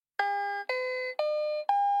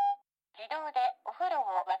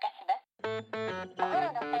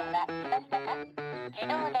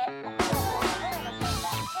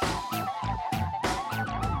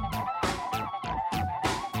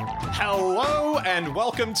Hello and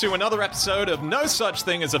welcome to another episode of No Such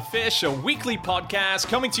Thing as a Fish, a weekly podcast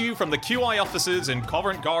coming to you from the QI offices in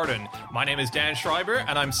Covent Garden. My name is Dan Schreiber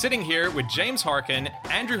and I'm sitting here with James Harkin,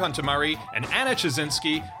 Andrew Hunter-Murray and Anna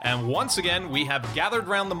Chazinski, and once again we have gathered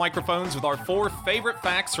round the microphones with our 4 favorite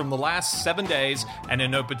facts from the last 7 days, and in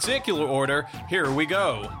no particular order, here we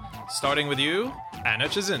go. Starting with you, Anna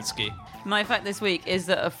Chazinski. My fact this week is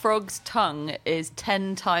that a frog's tongue is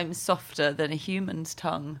 10 times softer than a human's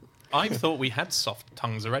tongue. I thought we had soft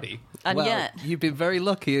tongues already. And yet... you've been very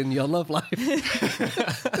lucky in your love life.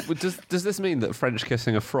 Does this mean that French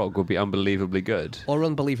kissing a frog would be unbelievably good? Or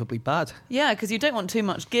unbelievably bad. Yeah, because you don't want too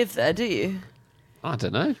much give there, do you? I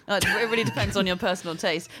don't know. It really depends on your personal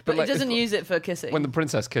taste. But like, it doesn't use it for kissing. When the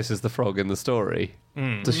princess kisses the frog in the story,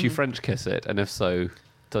 does she French kiss it? And if so,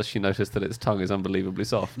 does she notice that its tongue is unbelievably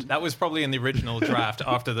soft? That was probably in the original draft.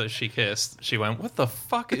 After that she kissed, she went, what the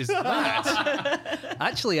fuck is that?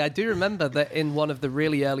 Actually, I do remember that in one of the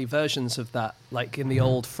really early versions of that, like in the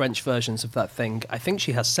old French versions of that thing, I think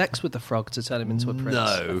she has sex with the frog to turn him into a prince.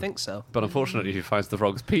 No. I think so. But unfortunately, she finds the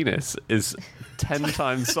frog's penis is 10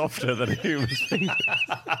 times softer than a human's penis.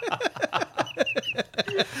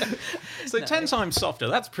 So 10 times softer,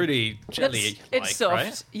 that's pretty jelly-like, It's soft.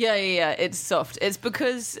 right? Yeah, it's soft. It's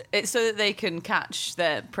because it's so that they can catch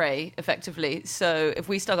their prey effectively. So if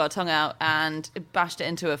we stuck our tongue out and bashed it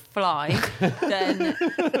into a fly,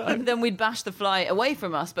 then we'd bash the fly away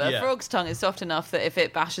from us. But a frog's tongue is soft enough that if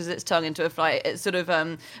it bashes its tongue into a fly, it sort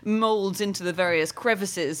of molds into the various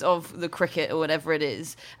crevices of the cricket or whatever it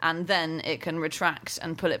is, and then it can retract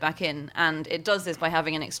and pull it back in. And it does this by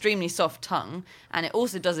having an extremely soft tongue, and it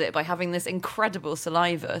also does it by having this incredible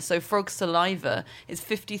saliva. So frog saliva is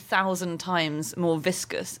 50,000 times more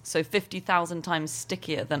viscous, so 50,000 times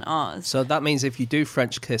stickier than ours. So that means if you do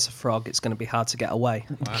French kiss a frog, it's going to be hard to get away.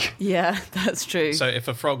 Wow. Yeah, that's true. So if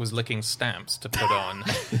a frog was licking stamps to put on,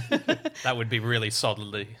 that would be really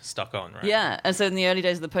solidly stuck on, right? Yeah, and so in the early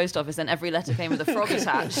days of the post office, then every letter came with a frog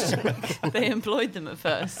attached. They employed them at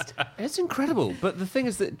first. It's incredible, but the thing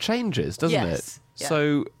is that it changes, doesn't Yes. it? Yeah.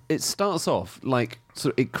 So it starts off like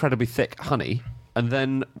sort of incredibly thick honey, and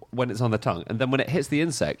then when it's on the tongue, and then when it hits the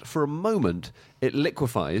insect, for a moment it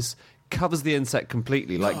liquefies, covers the insect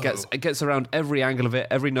completely, like it gets around every angle of it,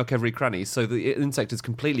 every nook, every cranny, so the insect is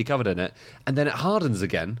completely covered in it, and then it hardens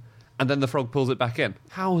again, and then the frog pulls it back in.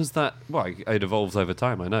 How is that? Well, it evolves over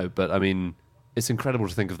time, I know, but I mean, it's incredible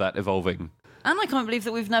to think of that evolving. And I can't believe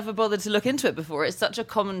that we've never bothered to look into it before. It's such a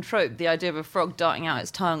common trope, the idea of a frog darting out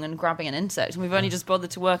its tongue and grabbing an insect, and we've only just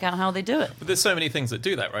bothered to work out how they do it. But there's so many things that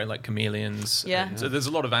do that, right? Like chameleons. Yeah. So there's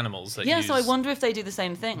a lot of animals that Yeah, use... so I wonder if they do the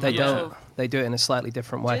same thing. They I'm not don't. sure. They do it in a slightly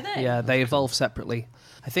different way. Do they? Yeah, they evolve separately.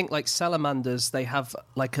 I think like salamanders, they have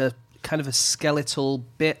like a kind of a skeletal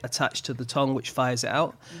bit attached to the tongue which fires it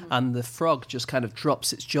out, and the frog just kind of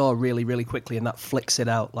drops its jaw really, really quickly, and that flicks it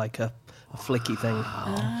out like a flicky thing.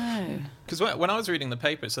 Oh. Because when I was reading the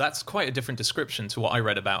paper, so that's quite a different description to what I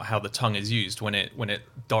read about how the tongue is used when it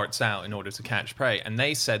darts out in order to catch prey. And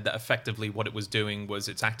they said that effectively what it was doing was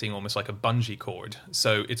it's acting almost like a bungee cord.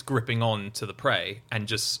 So it's gripping on to the prey and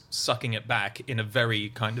just sucking it back in a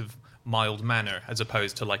very kind of mild manner, as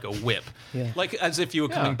opposed to like a whip. Yeah. Like as if you were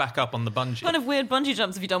coming back up on the bungee. What kind of weird bungee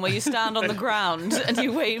jumps have you done where you stand on the ground and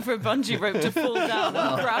you wait for a bungee rope to fall down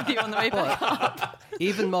and grab you on the way back up?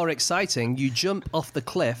 Even more exciting, you jump off the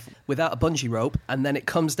cliff without a bungee rope, and then it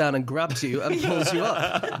comes down and grabs you and pulls you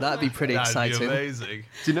up. That'd be pretty exciting. That'd be amazing.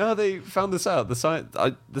 Do you know how they found this out? The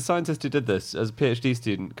scientist who did this as a PhD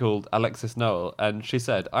student called Alexis Noel, and she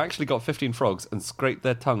said, I actually got 15 frogs and scraped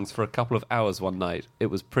their tongues for a couple of hours one night. It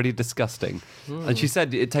was pretty disgusting. And she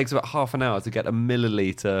said it takes about half an hour to get a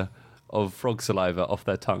milliliter of frog saliva off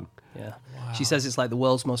their tongue. Yeah. Wow. She says it's like the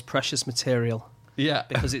world's most precious material. Yeah.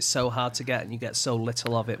 Because it's so hard to get and you get so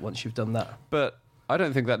little of it once you've done that. But I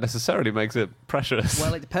don't think that necessarily makes it precious.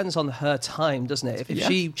 Well, it depends on her time, doesn't it? If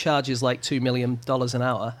she charges like $2 million an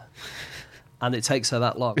hour and it takes her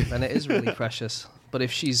that long, then it is really precious. But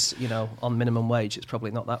if she's, on minimum wage, it's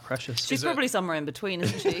probably not that precious. She's probably somewhere in between,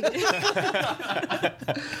 isn't she?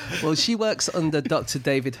 Well, she works under Dr.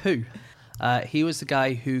 David Hu. He was the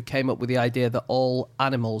guy who came up with the idea that all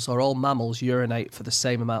animals or all mammals urinate for the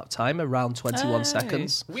same amount of time, around 21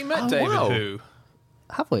 seconds. We met David Hu.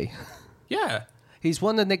 Have we? Yeah. He's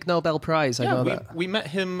won the Ig Nobel Prize, I know that. We met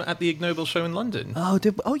him at the Ig Nobel show in London. Oh,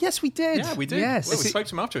 yes, we did. Yeah, we did. Yes. Well, we spoke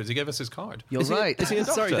to him afterwards. He gave us his card. You're right. Is he a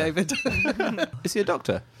doctor? Sorry, David. Is he a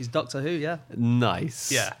doctor? He's Doctor Who, yeah.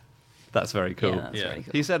 Nice. Yeah. That's very cool. Yeah, that's very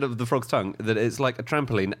cool. He said of the frog's tongue that it's like a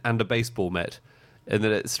trampoline and a baseball mitt, and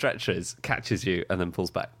that it stretches, catches you, and then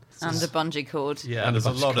pulls back. And a bungee cord. Yeah, And there's a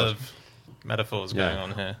a bunch lot of of metaphors going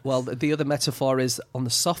on here. Well, the other metaphor is on the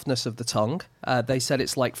softness of the tongue. They said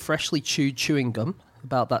it's like freshly chewed chewing gum,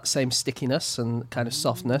 about that same stickiness and kind of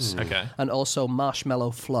softness. Okay. And also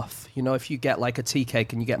marshmallow fluff. You know, if you get like a tea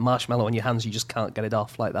cake and you get marshmallow on your hands, you just can't get it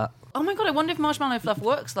off like that. Oh my god, I wonder if marshmallow fluff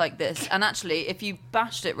works like this. And actually, if you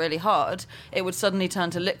bashed it really hard, it would suddenly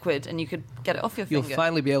turn to liquid and you could get it off your You'll finger.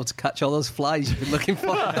 finally be able to catch all those flies you've been looking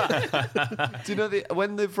for. Do you know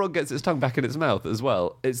when the frog gets its tongue back in its mouth as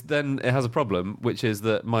well, it has a problem, which is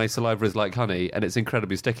that my saliva is like honey and it's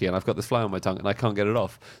incredibly sticky and I've got this fly on my tongue and I can't get it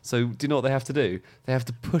off. So do you know what they have to do? They have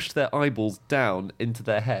to push their eyeballs down into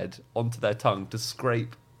their head, onto their tongue to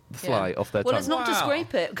scrape the fly off their tongue. Well, it's not to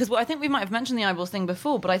scrape it, because I think we might have mentioned the eyeballs thing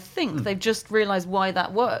before, but I think they've just realised why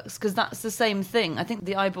that works, because that's the same thing. I think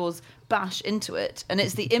the eyeballs bash into it, and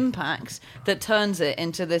it's the impact that turns it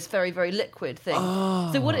into this very, very liquid thing.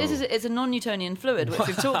 So what it is it's a non-Newtonian fluid, which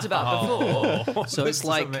we've talked about before. So it's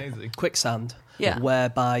like quicksand,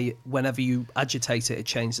 whereby whenever you agitate it, it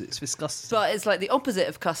changes its viscosity. But it's like the opposite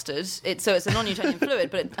of custard. So it's a non-Newtonian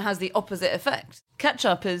fluid, but it has the opposite effect.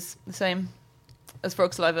 Ketchup is the same as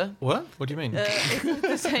frog saliva. What? What do you mean? It's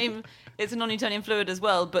the same. It's a non-Newtonian fluid as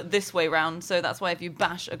well, but this way round. So that's why if you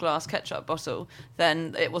bash a glass ketchup bottle,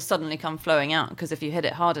 then it will suddenly come flowing out, because if you hit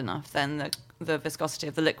it hard enough, then the viscosity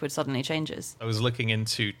of the liquid suddenly changes. I was looking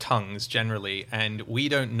into tongues generally, and we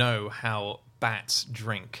don't know how bats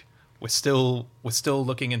drink. We're still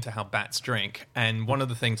looking into how bats drink, and one of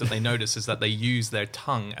the things that they notice is that they use their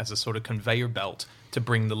tongue as a sort of conveyor belt to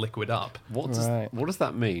bring the liquid up. What does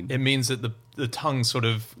that mean? It means that the tongue sort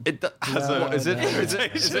of is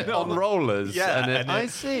it on rollers? Yeah, I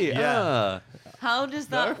see. Yeah. How does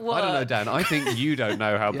that work? I don't know, Dan. I think you don't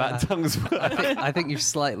know how bat tongues work. I think you've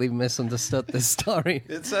slightly misunderstood this story.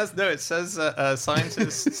 It says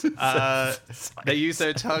scientists they use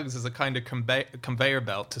their tongues as a kind of conveyor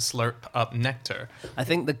belt to slurp up nectar. I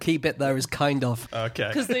think the key bit there is kind of. Okay.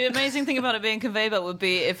 Because the amazing thing about it being conveyor belt would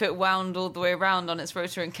be if it wound all the way around on its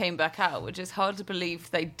rotor and came back out, which is hard to believe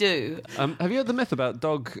they do. Have you heard the myth about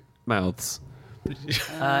dog mouths?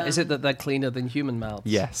 Is it that they're cleaner than human mouths?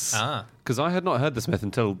 Yes. Because I had not heard this myth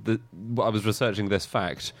until I was researching this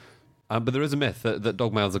fact. But there is a myth that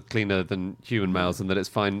dog mouths are cleaner than human mouths and that it's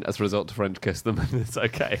fine as a result to French kiss them and it's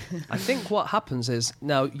okay. I think what happens is,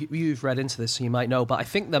 now you've read into this so you might know, but I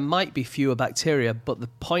think there might be fewer bacteria, but the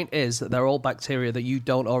point is that they're all bacteria that you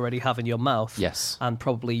don't already have in your mouth. Yes. And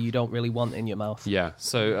probably you don't really want in your mouth. Yeah,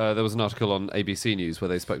 so there was an article on ABC News where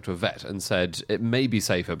they spoke to a vet and said it may be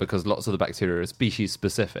safer because lots of the bacteria are species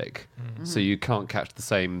specific, so you can't catch the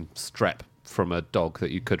same strep from a dog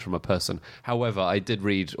that you could from a person. However, I did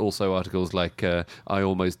read also articles like I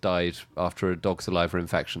almost died after a dog saliva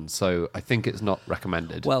infection, so I think it's not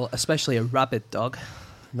recommended. Well, especially a rabid dog.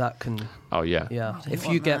 That can... Oh, yeah. Yeah. If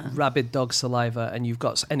you get rabid dog saliva and you've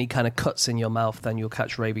got any kind of cuts in your mouth, then you'll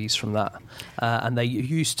catch rabies from that. And they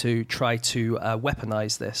used to try to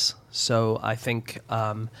weaponize this. So I think...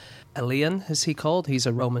 Elian, is he called? He's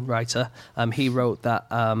a Roman writer. He wrote that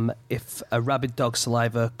if a rabid dog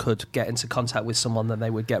saliva could get into contact with someone, then they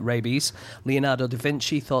would get rabies. Leonardo da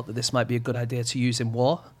Vinci thought that this might be a good idea to use in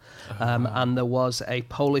war. And there was a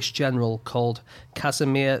Polish general called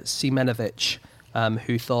Kazimierz Siemianowicz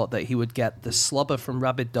who thought that he would get the slobber from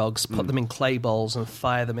rabid dogs, put them in clay balls and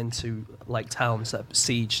fire them into like towns that are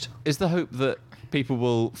besieged. Is the hope that people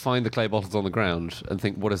will find the clay bottles on the ground and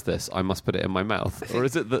think, what is this? I must put it in my mouth. Or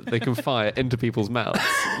is it that they can fire into people's mouths?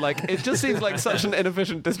 Like, it just seems like such an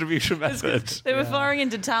inefficient distribution method. They were firing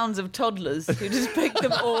into towns of toddlers who just picked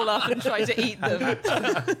them all up and tried to eat them.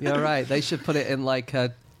 You're right. They should put it in like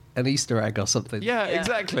an Easter egg or something. Yeah,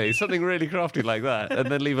 exactly. Something really crafty like that.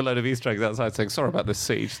 And then leave a load of Easter eggs outside saying, sorry about this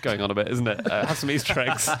siege. It's going on a bit, isn't it? Have some Easter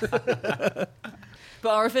eggs.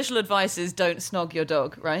 But our official advice is don't snog your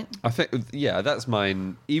dog, right? I think, yeah, that's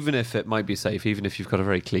mine. Even if it might be safe, even if you've got a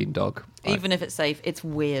very clean dog. Even if it's safe, it's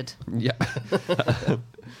weird. Yeah.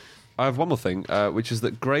 I have one more thing, which is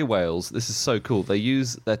that grey whales, this is so cool, they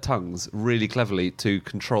use their tongues really cleverly to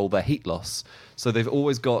control their heat loss. So they've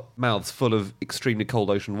always got mouths full of extremely cold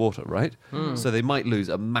ocean water, right? So they might lose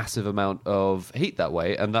a massive amount of heat that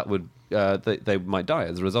way, and that would they might die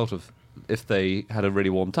as a result of if they had a really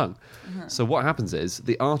warm tongue. So what happens is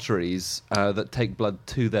the arteries that take blood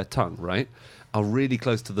to their tongue, right, are really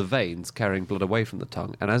close to the veins carrying blood away from the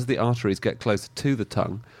tongue. And as the arteries get closer to the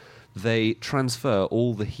tongue, they transfer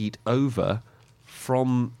all the heat over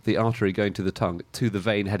from the artery going to the tongue to the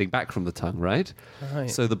vein heading back from the tongue, right?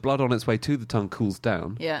 So the blood on its way to the tongue cools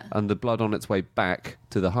down, and the blood on its way back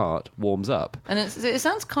to the heart warms up. And it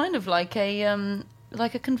sounds kind of like a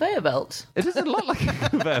like a conveyor belt. It is a lot like a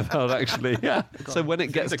conveyor belt, actually. Yeah. So when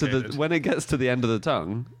it gets to the end of the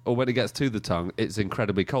tongue, or when it gets to the tongue, it's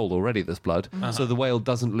incredibly cold already. This blood, so the whale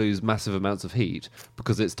doesn't lose massive amounts of heat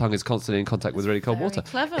because its tongue is constantly in contact with really cold Very water.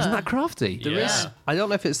 clever. Isn't that crafty? There is. I don't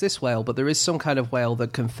know if it's this whale, but there is some kind of whale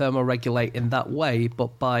that can thermoregulate in that way,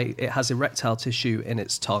 but it has erectile tissue in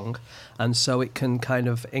its tongue, and so it can kind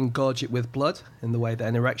of engorge it with blood in the way that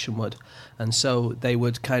an erection would. And so they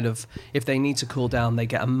would kind of, if they need to cool down, they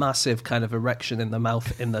get a massive kind of erection in the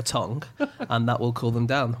mouth, in the tongue, and that will cool them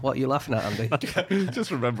down. What are you laughing at, Andy? Just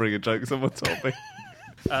remembering a joke someone told me.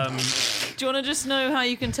 Do you want to just know how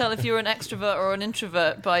you can tell if you're an extrovert or an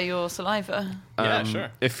introvert by your saliva? Yeah, sure.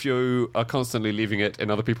 If you are constantly leaving it in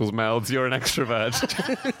other people's mouths, you're an extrovert.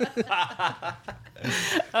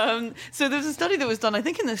 So there's a study that was done, I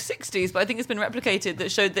think in the 60s, but I think it's been replicated,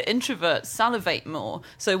 that showed that introverts salivate more.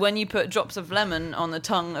 So when you put drops of lemon on the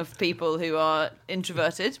tongue of people who are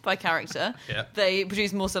introverted by character, they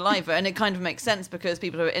produce more saliva. And it kind of makes sense because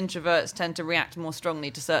people who are introverts tend to react more strongly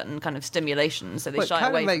to certain kind of stimulations. So they shy away from things more.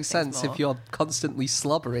 It kind of makes sense if you're constantly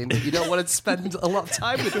slobbering. You don't want to spend a lot of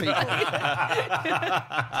time with people.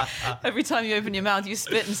 Every time you open your mouth, you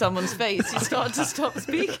spit in someone's face. You start to stop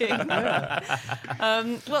speaking.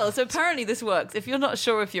 Well, so apparently this works. If you're not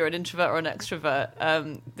sure if you're an introvert or an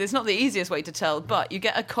extrovert, it's not the easiest way to tell, but you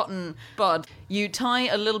get a cotton bud. You tie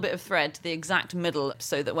a little bit of thread to the exact middle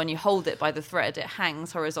so that when you hold it by the thread, it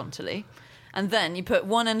hangs horizontally. And then you put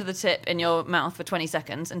one end of the tip in your mouth for 20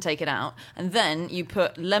 seconds and take it out. And then you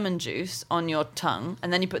put lemon juice on your tongue.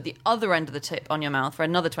 And then you put the other end of the tip on your mouth for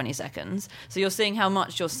another 20 seconds. So you're seeing how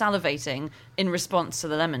much you're salivating in response to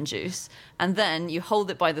the lemon juice. And then you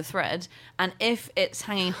hold it by the thread. And if it's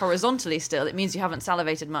hanging horizontally still, it means you haven't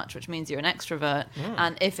salivated much, which means you're an extrovert.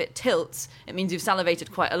 And if it tilts, it means you've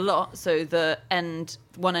salivated quite a lot. So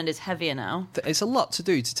one end is heavier now. It's a lot to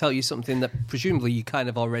do to tell you something that presumably you kind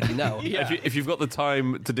of already know. If you've got the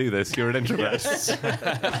time to do this, you're an introvert.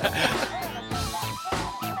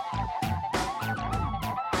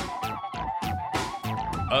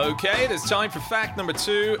 Okay, it is time for fact number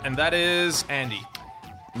 2, and that is Andy.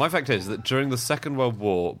 My fact is that during the Second World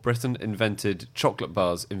War, Britain invented chocolate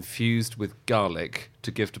bars infused with garlic to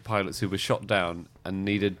give to pilots who were shot down and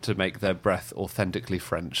needed to make their breath authentically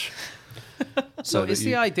French. So it's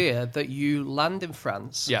the idea that you land in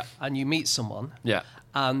France and you meet someone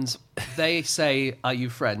and they say, "Are you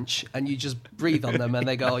French?" And you just breathe on them and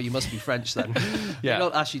they go, "Oh, you must be French then." They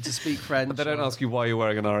don't ask you to speak French. They don't ask you why you're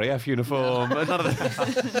wearing an RAF uniform. None of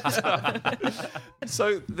that.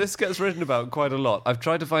 So this gets written about quite a lot. I've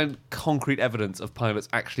tried to find concrete evidence of pilots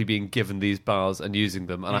actually being given these bars and using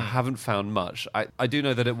them, and I haven't found much. I do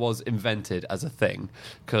know that it was invented as a thing,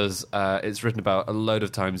 because it's written about a load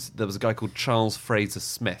of times. There was a guy called Charles Fraser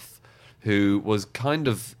Smith, who was kind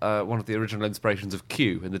of one of the original inspirations of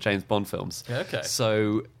Q in the James Bond films. Okay.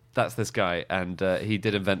 So that's this guy, and he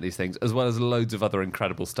did invent these things, as well as loads of other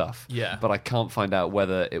incredible stuff. Yeah. But I can't find out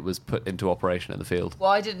whether it was put into operation in the field.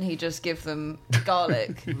 Why didn't he just give them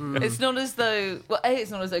garlic? It's not as though... Well, A,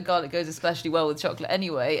 it's not as though garlic goes especially well with chocolate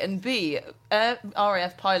anyway, and B,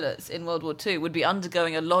 RAF pilots in World War II would be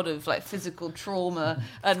undergoing a lot of physical trauma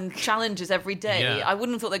and challenges every day. Yeah. I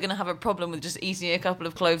wouldn't have thought they're going to have a problem with just eating a couple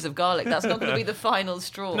of cloves of garlic. That's not going to be the final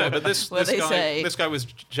straw. No, but this guy was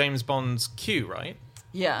James Bond's Q, right?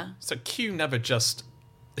 Yeah. So Q never just...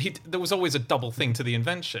 there was always a double thing to the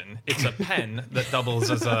invention. It's a pen that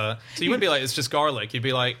doubles as a... So you wouldn't be like, it's just garlic. You'd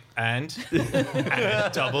be like, and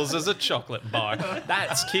it doubles as a chocolate bar.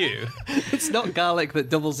 That's Q. It's not garlic that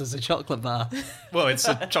doubles as a chocolate bar. Well, it's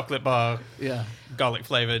a chocolate bar. Yeah.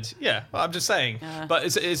 Garlic-flavoured. Yeah, well, I'm just saying. Yeah. But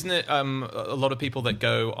isn't it a lot of people that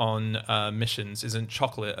go on missions, isn't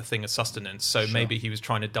chocolate a thing of sustenance? So maybe he was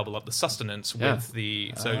trying to double up the sustenance with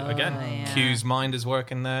the... So again, Q's mind is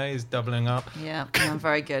working there. He's doubling up. Yeah,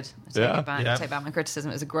 very good. I take back my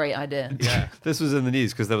criticism. It was a great idea. Yeah. This was in the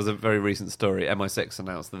news because there was a very recent story. MI6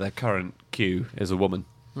 announced that their current Q is a woman.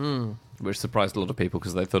 Which surprised a lot of people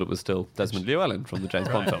because they thought it was still Desmond Llewellyn from the James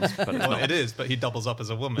Bond films. But it's not. It is, but he doubles up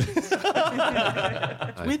as a woman. It's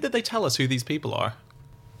weird that they tell us who these people are.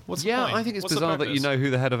 What's the point? I think it's What's the bizarre that you purpose? know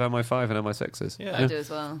who the head of MI5 and MI6 is. Yeah. I do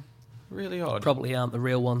as well. Really odd. Probably aren't the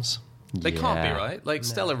real ones. They can't be, right?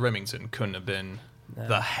 Stella Remington couldn't have been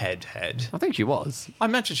the head. I think she was. I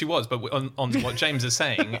mentioned she was, but on what James is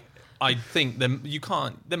saying, I think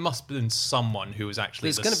there must have been someone who was actually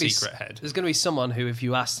the secret head. There's going to be someone who, if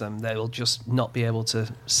you ask them, they will just not be able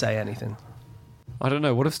to say anything. I don't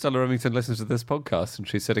know. What if Stella Remington listens to this podcast and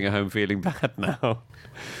she's sitting at home feeling bad now?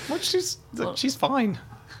 Well, she's fine.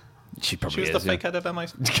 She probably She was the fake head of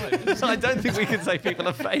MI5. I don't think we can say people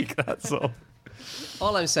are fake, that's all.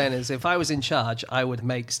 All I'm saying is, if I was in charge, I would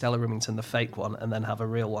make Stella Remington the fake one and then have a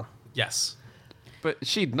real one. Yes. But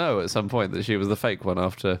she'd know at some point that she was the fake one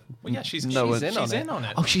after. Well, yeah, she's in on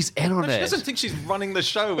it. Oh, she's in on She it. doesn't think she's running the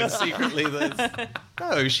show and secretly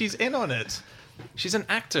No, she's in on it. She's an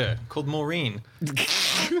actor called Maureen.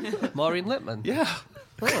 Maureen Lipman. Yeah.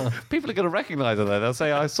 People are going to recognise her, though. They'll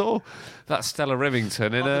say, I saw that Stella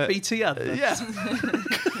Remington in On a... the BT adverts. Yeah.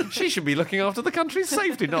 She should be looking after the country's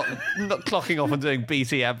safety, not clocking off and doing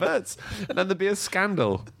BT adverts. And then there'd be a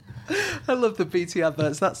scandal. I love the BT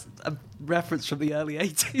adverts. That's a reference from the early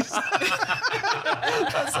 80s.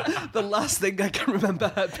 That's the last thing I can remember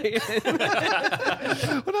her being in.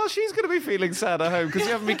 Well, now she's going to be feeling sad at home because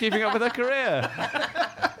you haven't been keeping up with her career.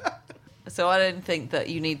 So I don't think that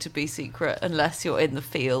you need to be secret unless you're in the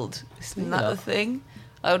field. Isn't that the thing?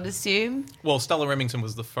 I would assume. Well, Stella Remington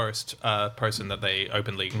was the first person that they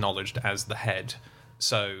openly acknowledged as the head.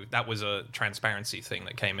 So that was a transparency thing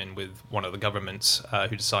that came in with one of the governments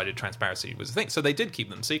who decided transparency was a thing. So they did keep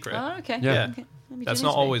them secret. Oh, okay. Yeah. Okay. That's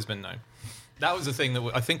not always been known. That was the thing that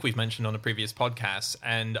I think we've mentioned on a previous podcast,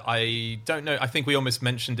 and I don't know, I think we almost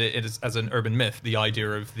mentioned it as an urban myth, the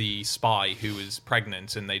idea of the spy who was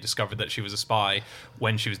pregnant and they discovered that she was a spy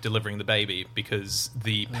when she was delivering the baby because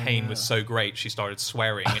the pain was so great she started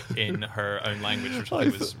swearing in her own language, which I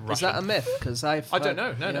think was Russian. Is that a myth? Because I don't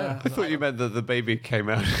know. No. I thought you meant that the baby came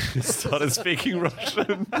out and started speaking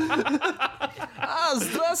Russian.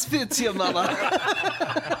 Здравствуйте, mama.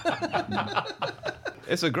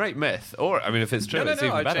 It's a great myth. Or, I mean, if it's true, it's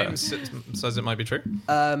even better. James says it might be true.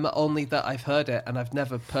 Only that I've heard it and I've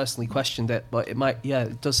never personally questioned it, but it might,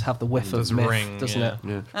 it does have the whiff of myth, doesn't it?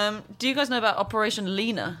 Yeah. Do you guys know about Operation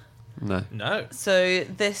Lena? No. So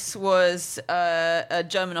this was a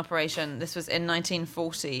German operation. This was in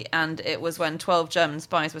 1940, and it was when 12 German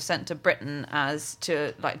spies were sent to Britain as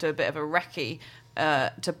to do a bit of a recce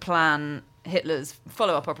to plan Hitler's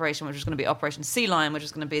follow-up operation, which was going to be Operation Sea Lion, which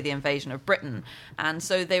was going to be the invasion of Britain. And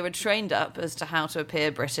so they were trained up as to how to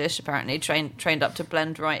appear British, apparently, trained up to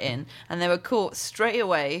blend right in. And they were caught straight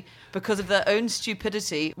away because of their own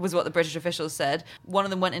stupidity, was what the British officials said. One of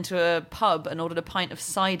them went into a pub and ordered a pint of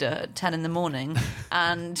cider at 10 in the morning,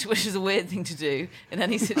 which is a weird thing to do in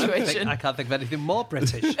any situation. I can't think of anything more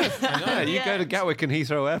British. You go to Gatwick and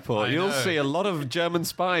Heathrow Airport, you'll see a lot of German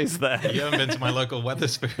spies there. You haven't been to my local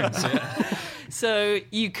Wetherspoons yet. So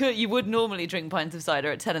you would normally drink pints of cider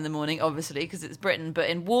at 10 in the morning, obviously, because it's Britain. But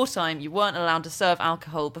in wartime, you weren't allowed to serve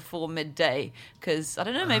alcohol before midday because, I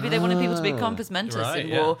don't know, maybe they wanted people to be compass mentis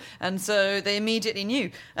in war. And so they immediately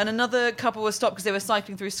knew. And another couple was stopped because they were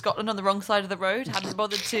cycling through Scotland on the wrong side of the road, hadn't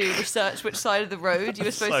bothered to research which side of the road you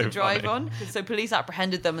were supposed to drive on. So police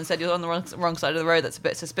apprehended them and said, you're on the wrong side of the road, that's a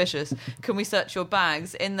bit suspicious. Can we search your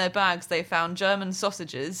bags? In their bags, they found German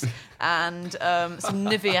sausages and some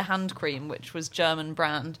Nivea hand cream, which was German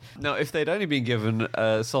brand. Now, if they'd only been given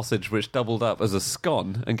a sausage which doubled up as a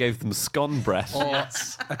scone and gave them scone breath. Or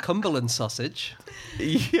a Cumberland sausage.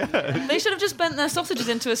 Yeah. They should have just bent their sausages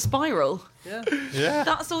into a spiral. Yeah.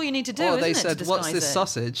 That's all you need to do, Or isn't they it, said, to what's disguise this it?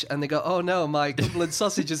 sausage? And they go, oh no, my Cumberland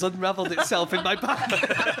sausage has unravelled itself in my bag.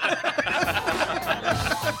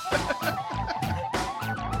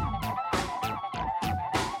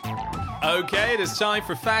 Okay, it is time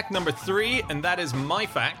for fact number 3, and that is my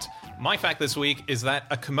fact. My fact this week is that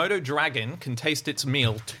a Komodo dragon can taste its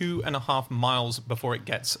meal 2.5 miles before it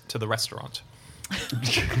gets to the restaurant.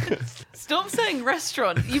 Stop saying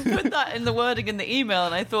restaurant. You put that in the wording in the email,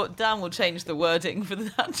 and I thought Dan will change the wording for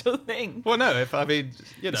the actual thing. Well, no,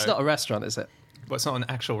 It's not a restaurant, is it? Well, it's not an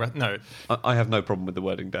actual... no. I have no problem with the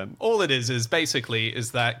wording, Dan. All it is basically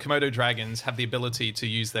that Komodo dragons have the ability to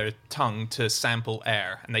use their tongue to sample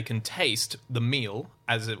air, and they can taste the meal,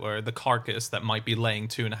 as it were, the carcass that might be laying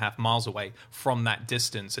 2.5 miles away from that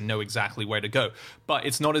distance and know exactly where to go. But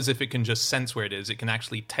it's not as if it can just sense where it is. It can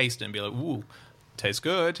actually taste it and be like, ooh, tastes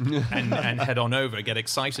good, and head on over, get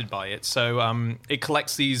excited by it. So it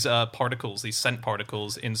collects these particles, these scent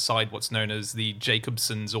particles, inside what's known as the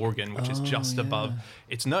Jacobson's organ, which is just above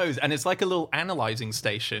its nose, and it's like a little analyzing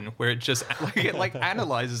station where it just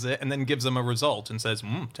analyzes it and then gives them a result and says,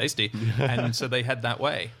 tasty, and so they head that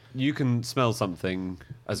way. You can smell something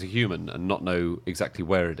as a human and not know exactly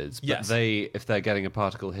where it is, but Yes. if they're getting a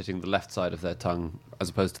particle hitting the left side of their tongue as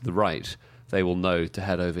opposed to the right, they will know to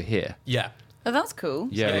head over here. Yeah. Oh, that's cool.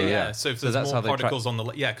 Yeah. So if there's that's more how they particles on the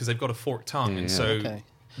because they've got a forked tongue, and so Okay.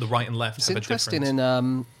 the right and left It's have interesting a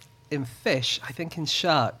different... in fish, I think in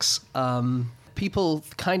sharks, people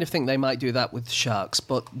kind of think they might do that with sharks,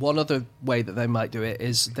 but one other way that they might do it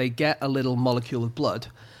is they get a little molecule of blood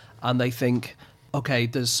and they think okay,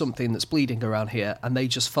 there's something that's bleeding around here, and they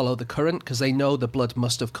just follow the current because they know the blood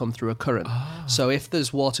must have come through a current. So if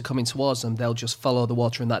there's water coming towards them, they'll just follow the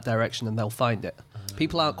water in that direction and they'll find it.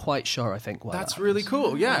 People aren't quite sure, I think, why That's that really happens.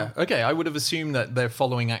 cool. Yeah. Okay, I would have assumed that they're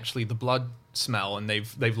following actually the blood smell and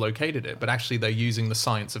they've located it, but actually they're using the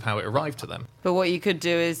science of how it arrived to them. But what you could do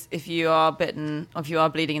is, if you are bitten, if you are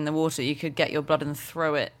bleeding in the water, you could get your blood and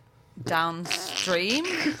throw it downstream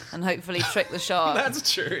and hopefully trick the shark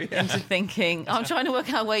That's true. Yeah. into thinking. I'm trying to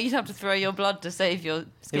work out where you'd have to throw your blood to save your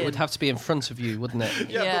skin. It would have to be in front of you, wouldn't it?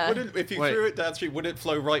 Yeah. But if you threw it downstream, would it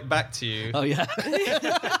flow right back to you? Oh, yeah.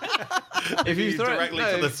 If you throw directly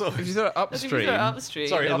to the source. if you throw it If you throw it upstream, upstream.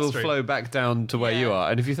 Sorry, it'll upstream. flow back down to where Yeah. you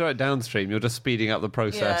are. And if you throw it downstream, you're just speeding up the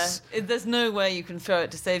process. There's no way you can throw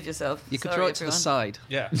it to save yourself. You could Sorry, throw it to the everyone. side.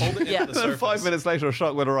 Yeah, hold it Yeah. into the Then surface. 5 minutes later, a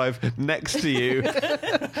shark will arrive next to you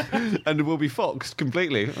and will be foxed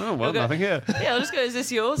completely. Oh, well, Okay. nothing here. Yeah, I'll just go, is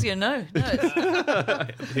this yours? Yeah, no.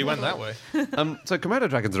 It's, He went that way. So Komodo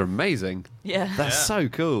dragons are amazing. yeah. They're so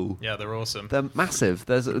cool. Yeah, they're awesome. They're massive.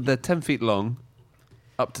 They're 10 feet long,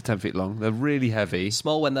 up to 10 feet long. They're really heavy.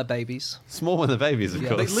 Small when they're babies. Small when they're babies, of Yeah.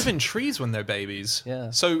 course. They live in trees when they're babies.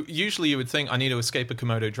 Yeah. So usually you would think, I need to escape a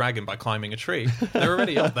Komodo dragon by climbing a tree. They're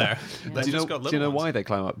already up there. They've do you just know, got do you know little why they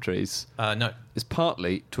climb up trees? ones. No. It's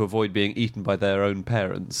partly to avoid being eaten by their own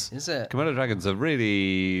parents. Is it? Komodo dragons are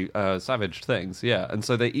really savage things, yeah. And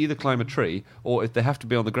so they either climb a tree, or if they have to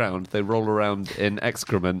be on the ground, they roll around in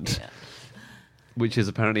excrement, Yeah. which is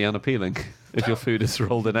apparently unappealing. If your food is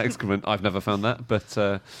rolled in excrement, I've never found that, but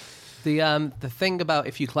The thing about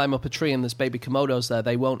if you climb up a tree and there's baby Komodos there,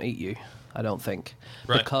 they won't eat you, I don't think.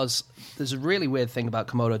 Right. Because there's a really weird thing about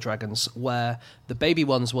Komodo dragons where the baby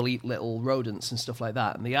ones will eat little rodents and stuff like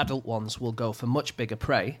that, and the adult ones will go for much bigger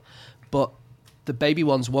prey, but the baby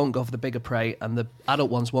ones won't go for the bigger prey and the adult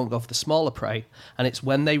ones won't go for the smaller prey, and it's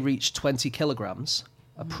when they reach 20 kilograms,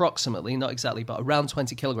 approximately, not exactly, but around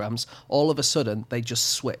 20 kilograms, all of a sudden they just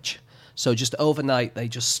switch. So just overnight, they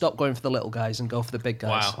just stop going for the little guys and go for the big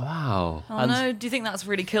guys. Wow. wow. Oh And- no, do you think that's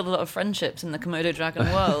really killed a lot of friendships in the Komodo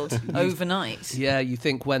dragon world overnight? Yeah, you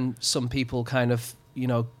think when some people kind of,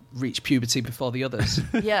 reach puberty before the others.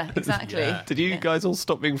 Yeah, exactly. Yeah. Did you guys all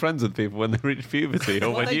stop being friends with people when they reached puberty, or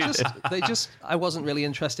Well, when they you just, did? I wasn't really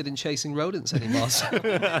interested in chasing rodents anymore. So.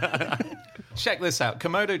 Check this out.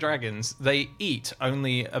 Komodo dragons, they eat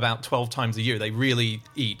only about 12 times a year. They really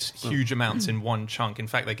eat huge amounts in one chunk. In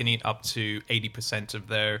fact, they can eat up to 80% of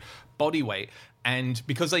their body weight. And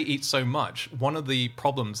because they eat so much, one of the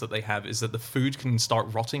problems that they have is that the food can start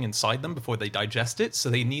rotting inside them before they digest it. So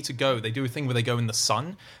they need to go, they do a thing where they go in the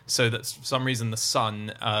sun, so that for some reason the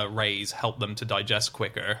sun rays help them to digest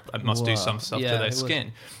quicker. It must do Whoa. some stuff Yeah, to their it would.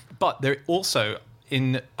 skin. But they're also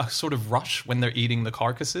in a sort of rush when they're eating the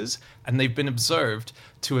carcasses, and they've been observed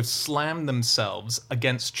to have slammed themselves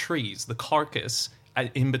against trees, the carcass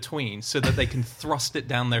in between, so that they can thrust it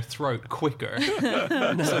down their throat quicker.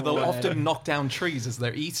 So they'll often knock down trees as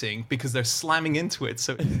they're eating because they're slamming into it.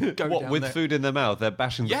 So it go What, down with their- food in their mouth? They're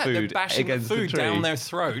bashing the Yeah, food they're bashing the against food tree. down their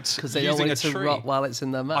throat Because they don't using want a it to tree. rot while it's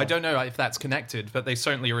in their mouth. I don't know if that's connected, but they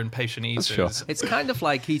certainly are impatient eaters. Sure. It's kind of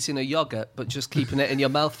like eating a yogurt, but just keeping it in your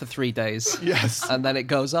mouth for 3 days. Yes. And then it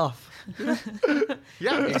goes off.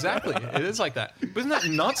 Yeah, exactly. It is like that. But isn't that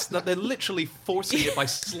nuts that they're literally forcing it by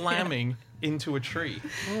slamming into a tree?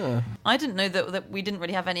 I didn't know that we didn't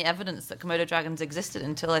really have any evidence that Komodo dragons existed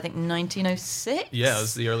until I think 1906. Yeah, it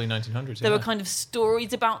was the early 1900s. There yeah. were kind of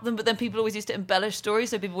stories about them, but then people always used to embellish stories.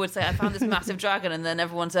 So people would say, I found this massive dragon, and then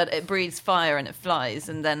everyone said it breathes fire and it flies,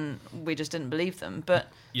 and then we just didn't believe them. But so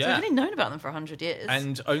Yeah. we've only known about them for 100 years.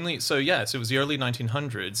 And only so it was the early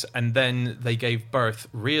 1900s, and then they gave birth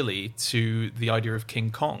really to the idea of King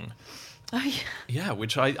Kong. oh, yeah. Yeah,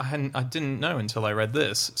 which I didn't know until I read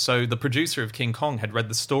this. So the producer of King Kong had read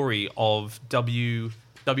the story of W.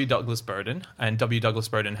 Douglas Burden, and W. Douglas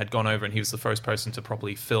Burden had gone over, and he was the first person to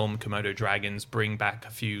properly film Komodo dragons, bring back a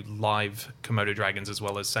few live Komodo dragons as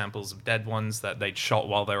well as samples of dead ones that they'd shot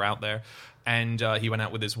while they're out there. And he went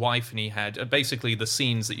out with his wife, and he had basically the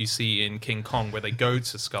scenes that you see in King Kong where they go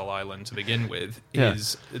to Skull Island to begin with Yeah.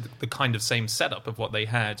 is the kind of same setup of what they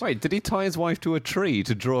had. Wait, did he tie his wife to a tree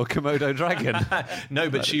to draw a Komodo dragon? No,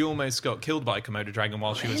 but she almost got killed by a Komodo dragon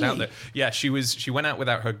while she was out there. Yeah, she went out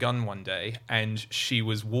without her gun one day, and she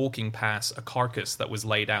was walking past a carcass that was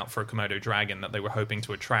laid out for a Komodo dragon that they were hoping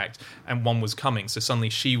to attract, and one was coming. So suddenly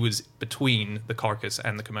she was between the carcass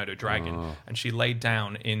and the Komodo dragon, and she laid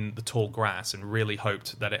down in the tall grass grass and really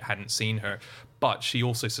hoped that it hadn't seen her. But she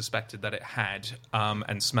also suspected that it had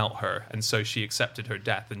and smelt her. And so she accepted her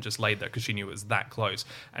death and just laid there because she knew it was that close.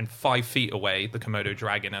 And 5 feet away, the Komodo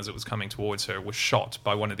dragon, as it was coming towards her, was shot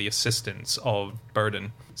by one of the assistants of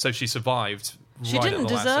Burden. So she survived. She right didn't at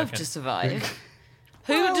the last deserve second. to survive.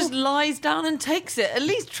 Who just lies down and takes it? At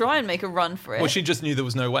least try and make a run for it. Well, she just knew there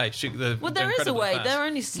was no way. Well, there is a way. They're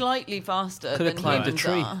only slightly faster Could have than climbed a humans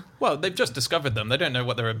tree. are. Well, they've just discovered them. They don't know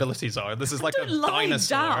what their abilities are. This is like Don't a lie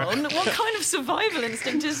dinosaur. down. What kind of survival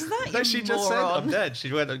instinct is that, you No, she just said, moron? I'm dead.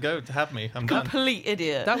 She went, go, have me. I'm done. Complete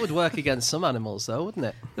idiot. That would work against some animals, though, wouldn't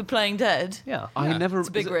it? The playing dead. Yeah. I never. It's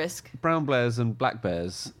a big is it risk. Brown bears and black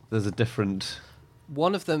bears. There's a different.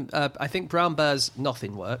 One of them, I think brown bears,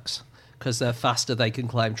 nothing works because they're faster, they can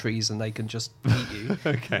climb trees and they can just eat you.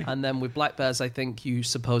 Okay. And then with black bears, I think you're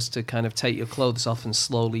supposed to kind of take your clothes off and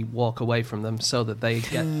slowly walk away from them so that they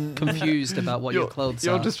get confused about what your clothes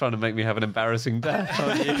You're are. just trying to make me have an embarrassing death,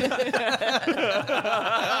 aren't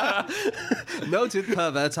you? Noted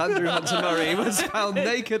pervert Andrew Hunter Murray was found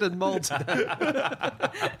naked and mauled to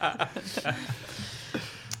death.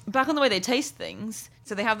 Back on the way they taste things,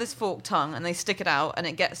 so they have this forked tongue and they stick it out and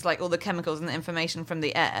it gets like all the chemicals and the information from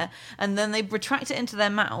the air, and then they retract it into their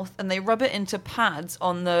mouth and they rub it into pads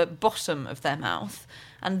on the bottom of their mouth,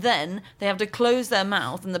 and then they have to close their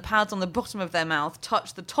mouth and the pads on the bottom of their mouth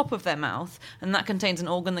touch the top of their mouth, and that contains an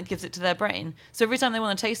organ that gives it to their brain. So every time they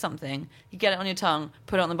want to taste something, you get it on your tongue,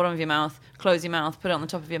 put it on the bottom of your mouth, close your mouth, put it on the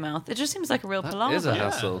top of your mouth. It just seems like a real palaver. is a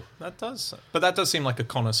hassle. That does. But that does seem like a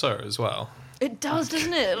connoisseur as well. It does,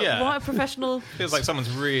 doesn't it? Yeah. What a professional... Feels like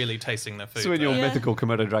someone's really tasting their food. So in your Yeah. mythical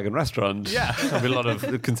Komodo dragon restaurant, Yeah. there'll be a lot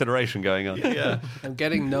of consideration going on. Yeah. I'm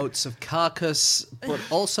getting notes of carcass, but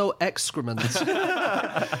also excrement.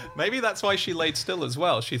 Maybe that's why she laid still as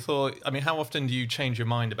well. She thought, I mean, how often do you change your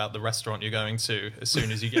mind about the restaurant you're going to as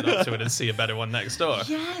soon as you get up to it and see a better one next door?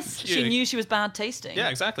 Yes, Cute. she knew she was bad tasting. Yeah,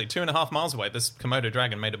 exactly. 2.5 miles away, this Komodo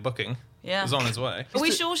dragon made a booking. Yeah. It was on his way. Are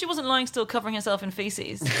we sure she wasn't lying still covering herself in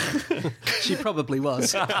feces? She probably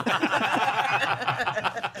was.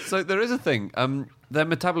 So there is a thing. Their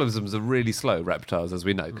metabolisms are really slow, reptiles, as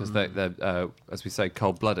we know, because they're as we say,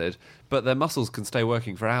 cold-blooded. But their muscles can stay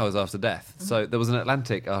working for hours after death. So there was an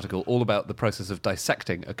Atlantic article all about the process of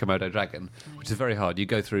dissecting a Komodo dragon, which is very hard. You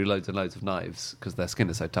go through loads and loads of knives because their skin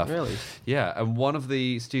is so tough. Really? Yeah, and one of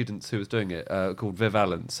the students who was doing it, called Viv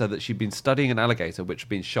Allen, said that she'd been studying an alligator which had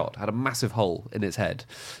been shot, had a massive hole in its head,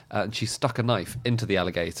 and she stuck a knife into the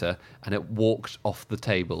alligator and it walked off the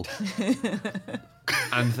table.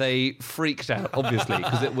 And they freaked out, obviously,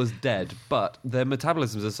 because it was dead. But their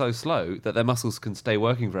metabolisms are so slow that their muscles can stay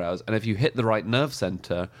working for hours. And if you hit the right nerve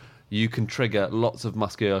center, you can trigger lots of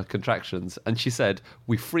muscular contractions. And she said,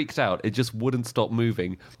 we freaked out. It just wouldn't stop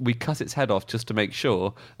moving. We cut its head off just to make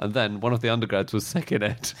sure. And then one of the undergrads was sick in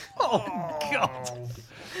it. Oh, God.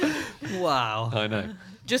 Wow. I know.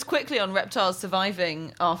 Just quickly on reptiles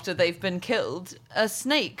surviving after they've been killed, a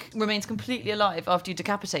snake remains completely alive after you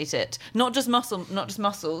decapitate it. Not just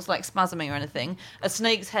muscles like spasming or anything. A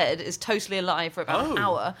snake's head is totally alive for about an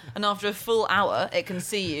hour, and after a full hour, it can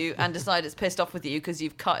see you and decide it's pissed off with you because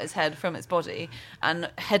you've cut its head from its body and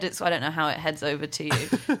I don't know how it heads over to you,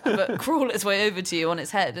 but crawl its way over to you on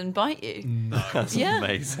its head and bite you. That's Yeah.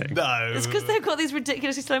 amazing. No. It's because they've got these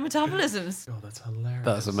ridiculously slow metabolisms. Oh, that's hilarious.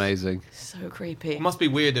 That's amazing. So creepy. It must be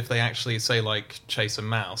weird if they actually say, like, chase a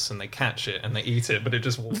mouse and they catch it and they eat it, but it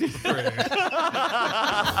just walks through.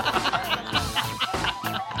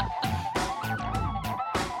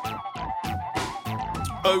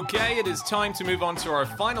 Okay, it is time to move on to our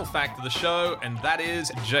final fact of the show, and that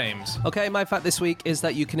is James. Okay, my fact this week is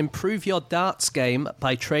that you can improve your darts game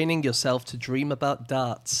by training yourself to dream about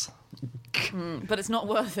darts. But it's not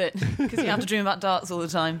worth it because you have to dream about darts all the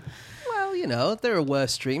time. Well, you know, there are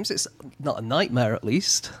worse dreams. It's not a nightmare, at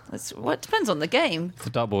least. It depends on the game. If the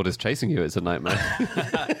dartboard is chasing you, it's a nightmare.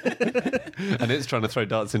 And it's trying to throw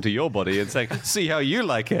darts into your body and saying, see how you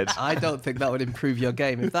like it. I don't think that would improve your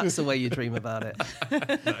game if that's the way you dream about it.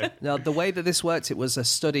 No. Now, the way that this worked, it was a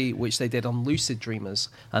study which they did on lucid dreamers.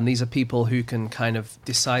 And these are people who can kind of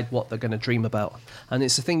decide what they're going to dream about. And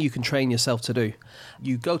it's a thing you can train yourself to do.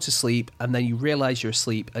 You go to sleep and then you realize you're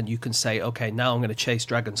asleep and you can say, okay, now I'm going to chase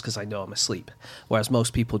dragons because I know I'm asleep. Whereas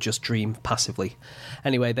most people just dream passively.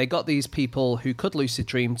 Anyway, they got these people who could lucid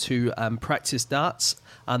dream to practice darts,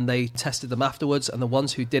 and they tested them afterwards, and the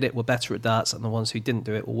ones who did it were better at darts and the ones who didn't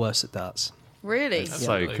do it were worse at darts. Really? That's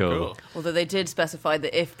So really cool. Although they did specify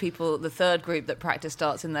that if the third group that practiced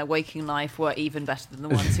darts in their waking life were even better than the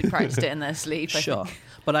ones who practiced it in their sleep. Sure.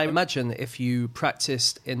 But I imagine if you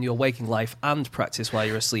practiced in your waking life and practice while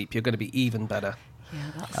you're asleep, you're going to be even better.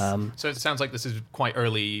 So it sounds like this is quite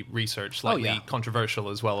early research, slightly controversial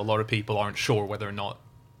as well. A lot of people aren't sure whether or not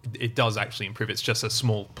it does actually improve. It's just a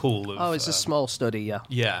small pool of... Oh, it's a small study, yeah.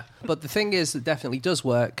 Yeah. But the thing is that definitely does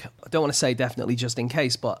work. I don't want to say definitely just in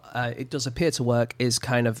case, but it does appear to work is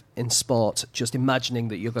kind of in sport, just imagining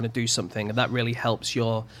that you're going to do something, and that really helps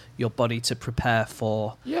your body to prepare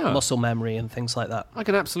for muscle memory and things like that. I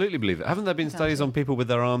can absolutely believe it. Haven't there been studies on people with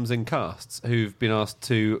their arms in casts who've been asked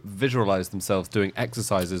to visualize themselves doing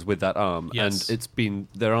exercises with that arm, Yes. and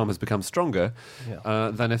their arm has become stronger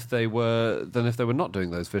than if they were not doing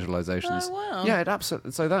those visualizations. Oh, wow. Yeah, it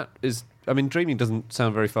absolutely. So that is. I mean, dreaming doesn't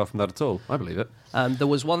sound very far from that at all. I believe it. There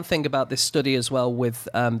was one thing about this study as well with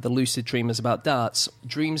the lucid dreamers about darts.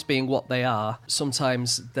 Dreams being what they are,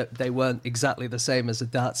 sometimes they weren't exactly the same as a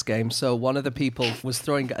darts game. So one of the people was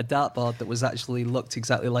throwing at a dartboard that was actually looked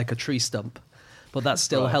exactly like a tree stump, but that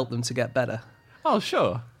still helped them to get better. Oh,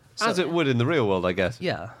 sure. As it would in the real world, I guess.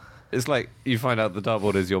 Yeah. It's like you find out the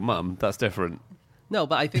dartboard is your mum. That's different. No,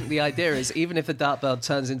 but I think the idea is even if a dartboard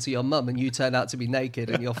turns into your mum and you turn out to be naked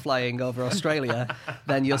and you're flying over Australia,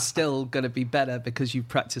 then you're still going to be better because you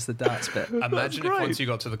practiced the darts bit. Imagine if once you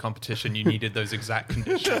got to the competition, you needed those exact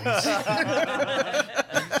conditions.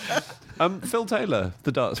 Phil Taylor,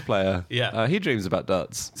 the darts player, he dreams about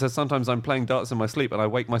darts. So sometimes I'm playing darts in my sleep and I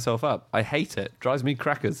wake myself up. I hate it. Drives me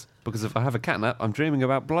crackers. Because if I have a catnap, I'm dreaming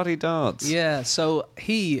about bloody darts. Yeah, so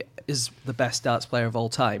he is the best darts player of all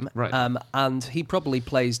time. Right. And he probably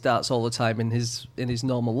plays darts all the time in his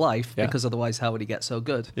normal life, because otherwise how would he get so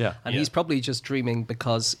good? Yeah. And he's probably just dreaming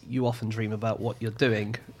because you often dream about what you're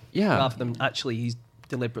doing, rather than actually he's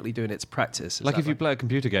deliberately doing it to practice. Like if you play a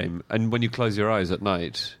computer game and when you close your eyes at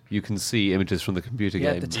night, you can see images from the computer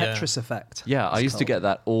game. The Tetris effect. Yeah, I used to get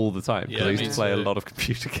that all the time because I used to play a lot of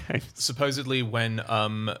computer games. Supposedly when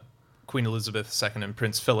Queen Elizabeth II and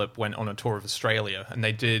Prince Philip went on a tour of Australia, and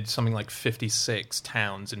they did something like 56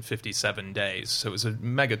 towns in 57 days. So it was a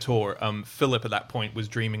mega tour. Philip at that point was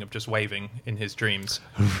dreaming of just waving in his dreams.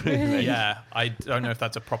 Really? Yeah, I don't know if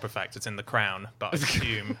that's a proper fact. It's in The Crown, but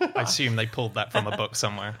I assume they pulled that from a book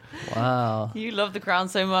somewhere. Wow. You love The Crown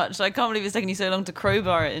so much. I can't believe it's taken you so long to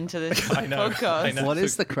crowbar it into this podcast. I know. What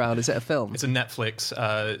is The Crown? Is it a film? It's a Netflix.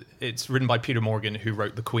 It's written by Peter Morgan, who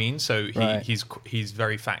wrote The Queen. So he's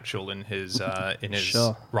very factual in his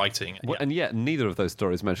writing. And yet neither of those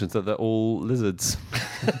stories mentions that they're all lizards.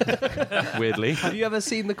 Weirdly. Have you ever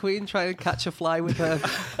seen the Queen try and catch a fly with her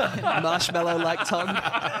marshmallow-like tongue?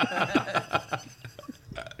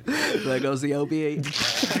 There goes the OBE.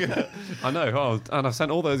 I know. Oh, and I've sent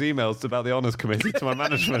all those emails about the honours committee to my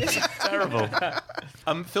management. Terrible.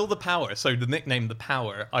 Phil the Power. So the nickname The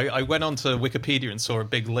Power. I went onto Wikipedia and saw a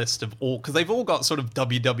big list of all, because they've all got sort of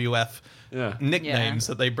WWF nicknames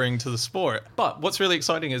that they bring to the sport. But what's really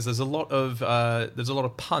exciting is there's a lot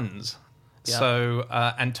of puns. Yeah. So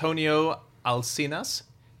Antonio Alcinas,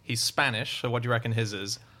 he's Spanish. So what do you reckon his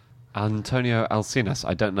is? Antonio Alcinas.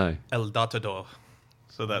 I don't know. El Datador.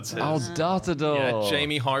 So that's his. Oh, Datador. Yeah,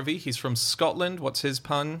 Jamie Harvey, he's from Scotland. What's his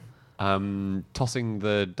pun? Tossing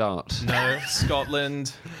the dart. No,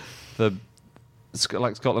 Scotland. Like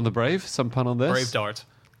Scotland the Brave? Some pun on this? Brave Dart.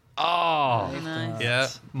 Oh. Very nice. Yeah.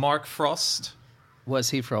 Mark Frost. Where's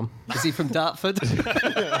he from? Is he from Dartford?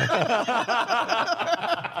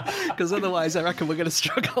 Because otherwise I reckon we're going to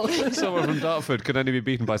struggle. Someone from Dartford can only be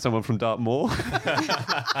beaten by someone from Dartmoor.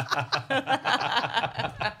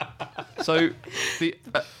 So,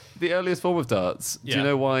 the earliest form of darts, do you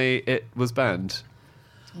know why it was banned?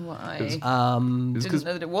 Why? It's Didn't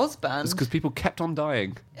know that it was banned. It's because people kept on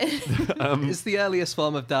dying. Is the earliest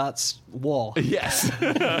form of darts war? Yes.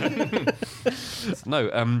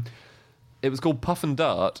 No, it was called Puff and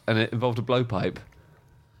Dart, and it involved a blowpipe.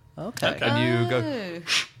 Okay. And you go,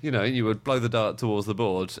 you would blow the dart towards the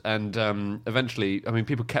board, and eventually, I mean,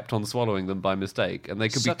 people kept on swallowing them by mistake, and they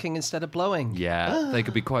could Sucking instead of blowing. they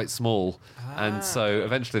could be quite small, and so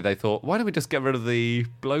eventually they thought, why don't we just get rid of the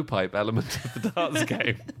blowpipe element of the darts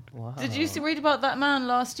game? Wow. Did you read about that man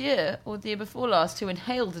last year or the year before last who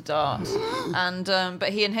inhaled a dart? And but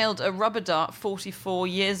he inhaled a rubber dart 44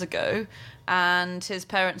 years ago, and his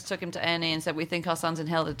parents took him to A&E and said, "We think our son's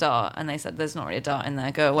inhaled a dart," and they said, "There's not really a dart in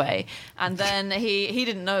there. Go away." And then he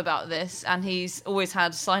didn't know about this, and he's always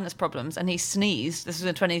had sinus problems, and he sneezed. This was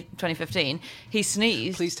in 2015. He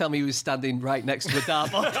sneezed. Please tell me he was standing right next to the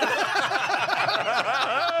dartboard.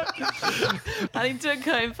 And he took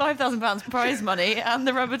home £5,000 prize money and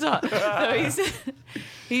the rubber dart. So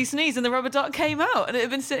he sneezed and the rubber dart came out, and it had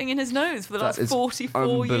been sitting in his nose for the last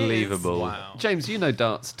 44 years. Unbelievable. Wow. James, you know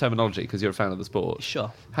darts terminology because you're a fan of the sport.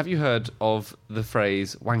 Sure. Have you heard of the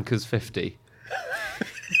phrase "wankers 50"?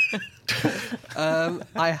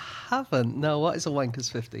 I haven't. No, what is a wanker's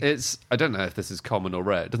 50? I don't know if this is common or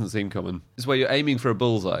rare. It doesn't seem common. It's where you're aiming for a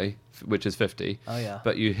bullseye, which is 50. Oh, yeah.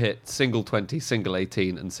 But you hit single 20, single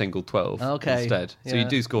 18, and single 12 Okay, instead. So yeah. you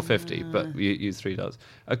do score 50, but you use 3 dollars.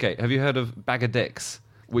 Okay, have you heard of Bag of Dicks?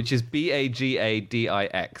 Which is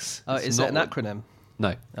BAGADIX. Oh, is it an acronym?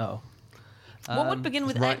 No. Oh. What would begin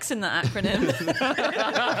with X in that acronym?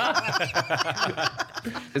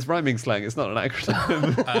 It's rhyming slang. It's not an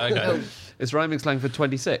acronym. Okay. It's rhyming slang for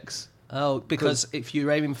 26. Oh, because if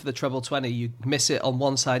you're aiming for the treble 20, you miss it on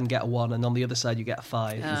one side and get a 1, and on the other side you get a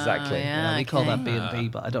 5. Exactly. Yeah, We call okay. that B&B,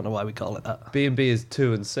 but I don't know why we call it that. B&B is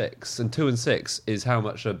 2 and 6, and 2 and 6 is how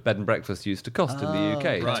much a bed and breakfast used to cost in the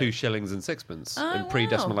UK. right. 2 shillings and sixpence Oh, in wow.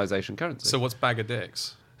 pre-decimalisation currency. So what's bag of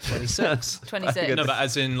dicks? 26. 26. No, but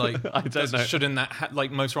as in, like, I don't know. shouldn't that,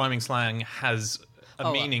 like, most rhyming slang has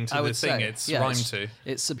a meaning to I the would thing say, it's yeah, rhymed to?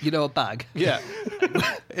 It's a bag. Yeah.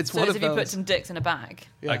 It's So one as of if you those. put some dicks in a bag.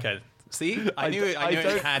 Yeah. Okay. See? I knew it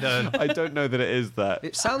had a... I don't know that it is that.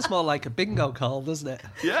 It sounds more like a bingo call, doesn't it?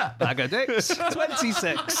 Yeah. Bag of dicks,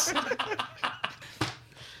 26.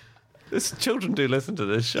 Children do listen to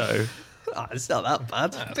this show. Oh, it's not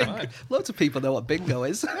that bad. Loads of people know what bingo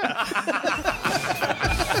is.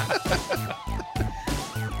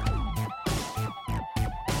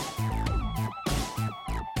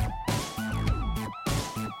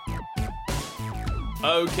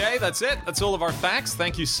 Okay, that's it. That's all of our facts.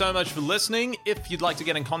 Thank you so much for listening. If you'd like to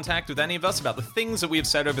get in contact with any of us about the things that we have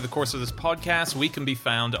said over the course of this podcast, we can be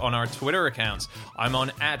found on our Twitter accounts. I'm on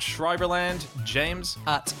 @Schreiberland, James,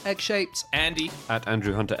 At egg-shaped. Andy, At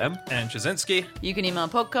Andrew Hunter M. and Chazinski. You can email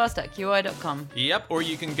podcast@qi.com. Yep, or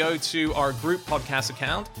you can go to our group podcast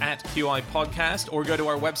account @QI Podcast, or go to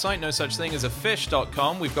our website,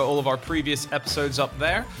 nosuchthingAsafish.com. We've got all of our previous episodes up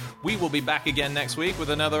there. We will be back again next week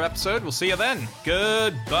with another episode. We'll see you then.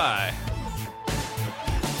 Goodbye.